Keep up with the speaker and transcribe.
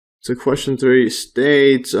So question 3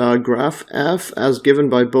 states, graph F as given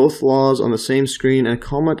by both laws on the same screen and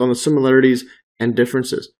comment on the similarities and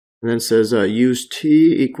differences. And then it says use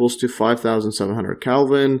T equals to 5,700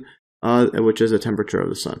 Kelvin, which is the temperature of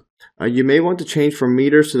the sun. You may want to change from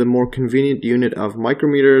meters to the more convenient unit of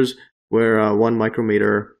micrometers, where 1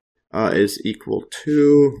 micrometer is equal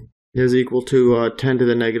to 10 to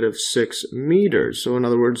the negative 6 meters. So in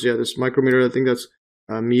other words, yeah, this micrometer, I think that's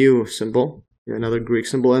mu symbol, yeah, another Greek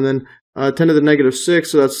symbol, and then 10 to the negative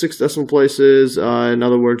 6, so that's 6 decimal places. In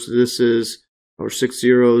other words, this is, or 6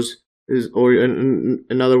 zeros, or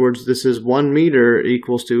in other words, this is 1 meter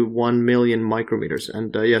equals to 1 million micrometers.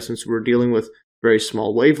 And yeah, since we're dealing with very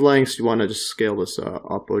small wavelengths, you want to just scale this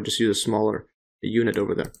up, or just use a smaller unit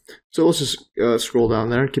over there. So let's just scroll down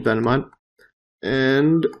there, keep that in mind,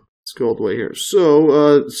 and let's go all the way here.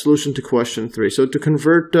 So solution to question 3. So to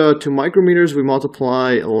convert to micrometers, we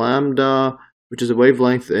multiply lambda, which is a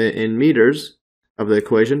wavelength in meters of the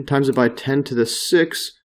equation, times it by 10 to the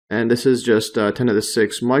 6, and this is just 10 to the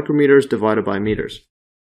 6 micrometers divided by meters.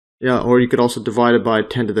 Yeah, or you could also divide it by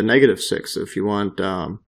 10 to the negative 6 if you want.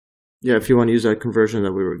 Yeah, if you want to use that conversion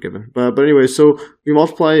that we were given. But anyway, so we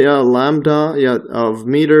multiply lambda, yeah, of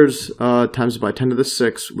meters times by 10 to the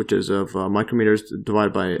 6, which is of micrometers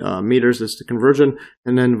divided by meters. That's the conversion,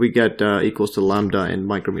 and then we get equals to lambda in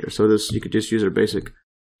micrometers. So this, you could just use our basic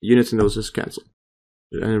units, and those just cancel,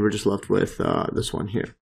 and we're just left with this one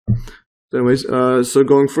here. So anyways, so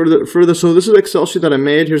going further, so this is an Excel sheet that I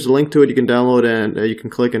made. Here's a link to it. You can download, and you can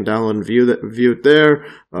click and download and view it there.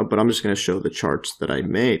 But I'm just going to show the charts that I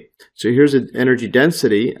made. So here's the energy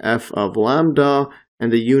density, F of lambda, and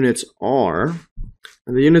the units are.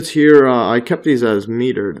 And the units here, I kept these as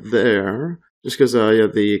metered there, just because yeah,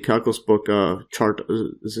 the calculus book chart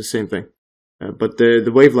is the same thing. But the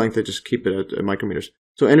wavelength, I just keep it at micrometers.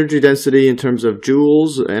 So energy density in terms of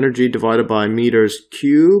joules, energy divided by meters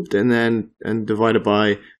cubed, and divided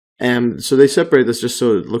by m. So they separate this just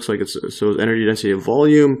so it looks like it's energy density of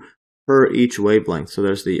volume per each wavelength. So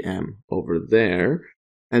there's the m over there,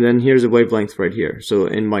 and then here's a wavelength right here. So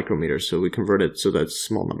in micrometers. So we convert it so that's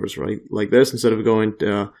small numbers, right? Like this, instead of going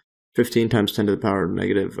 15 times 10 to the power of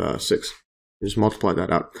negative 6. Just multiply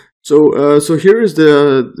that out. So so here is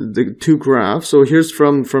the two graphs. So here's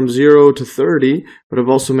from 0 to 30, but I've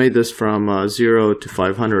also made this from 0 to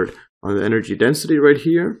 500 on the energy density right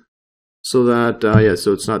here. So that yeah,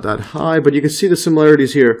 so it's not that high, but you can see the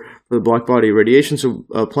similarities here for the blackbody radiation. So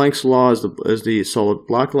Planck's law is the solid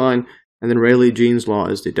black line, and then Rayleigh-Jeans Law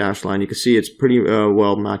is the dashed line. You can see it's pretty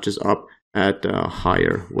well matches up at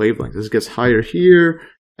higher wavelengths. This gets higher here.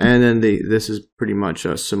 And then this is pretty much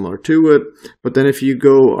similar to it. But then if you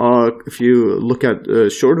go, if you look at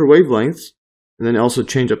shorter wavelengths, and then also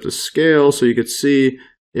change up the scale so you could see,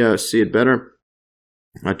 yeah, see it better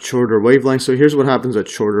at shorter wavelengths. So here's what happens at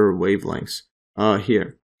shorter wavelengths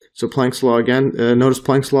here. So Planck's law again. Notice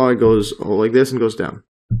Planck's law goes like this and goes down.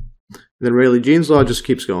 And then Rayleigh-Jeans Law just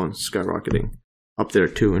keeps going, skyrocketing up there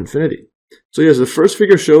to infinity. So yes, the first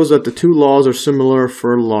figure shows that the two laws are similar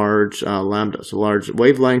for large lambda. So large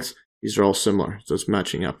wavelengths, these are all similar. So it's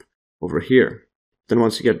matching up over here. Then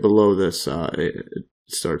once you get below this, it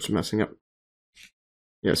starts messing up.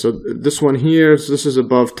 Yeah, so this one here, so this is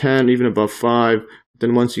above 10, even above 5.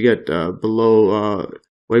 Then once you get below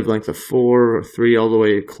wavelength of 4 or 3, all the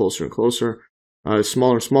way closer and closer,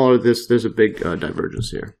 smaller and smaller, there's a big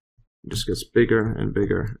divergence here. It just gets bigger and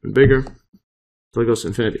bigger and bigger. So it goes to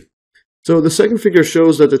infinity. So the second figure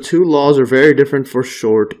shows that the two laws are very different for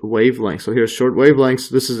short wavelengths. So here's short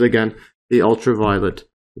wavelengths. This is again the ultraviolet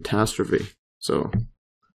catastrophe. So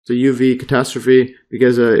UV catastrophe,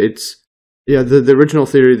 because it's, yeah, the original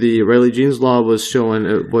theory, the Rayleigh-Jeans Law, was showing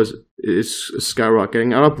is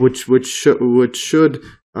skyrocketing up, which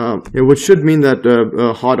should mean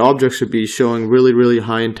that hot objects should be showing really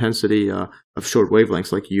high intensity of short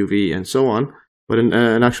wavelengths like UV and so on. But in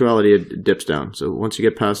actuality, it dips down. So once you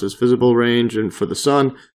get past this visible range and for the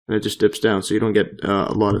sun, then it just dips down. So you don't get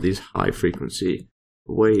a lot of these high frequency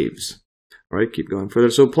waves. All right, keep going further.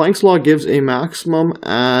 So Planck's law gives a maximum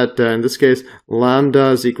at, in this case, lambda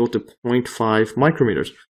is equal to 0.5 micrometers.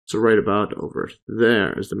 So right about over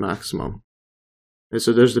there is the maximum. And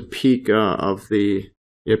so there's the peak of the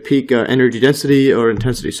peak energy density or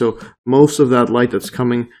intensity. So most of that light that's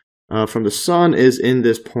coming from the sun is in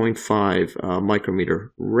this 0.5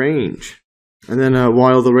 micrometer range. And then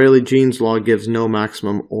while the Rayleigh-Jeans Law gives no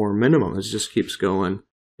maximum or minimum, it just keeps going.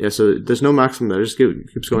 Yeah, so there's no maximum there, it just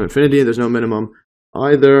keeps going infinity, and there's no minimum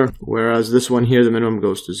either, whereas this one here, the minimum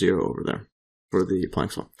goes to 0 over there for the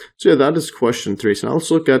Planck's law. So yeah, that is question 3. So now let's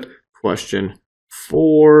look at question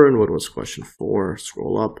 4. And what was question 4?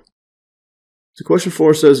 Scroll up. So question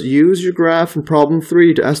 4 says, use your graph in problem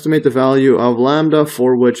 3 to estimate the value of lambda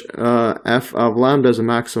for which f of lambda is a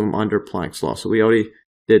maximum under Planck's law. So we already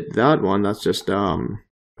did that one. That's just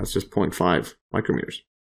 0.5 micrometers.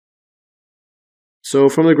 So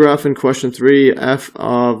from the graph in question 3, f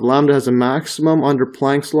of lambda has a maximum under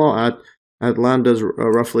Planck's law at lambda is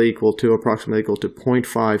roughly equal to, approximately equal to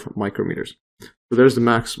 0.5 micrometers. So there's the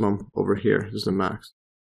maximum over here. This is the max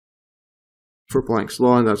for Planck's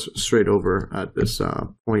law, and that's straight over at this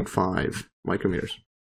 0.5 micrometers.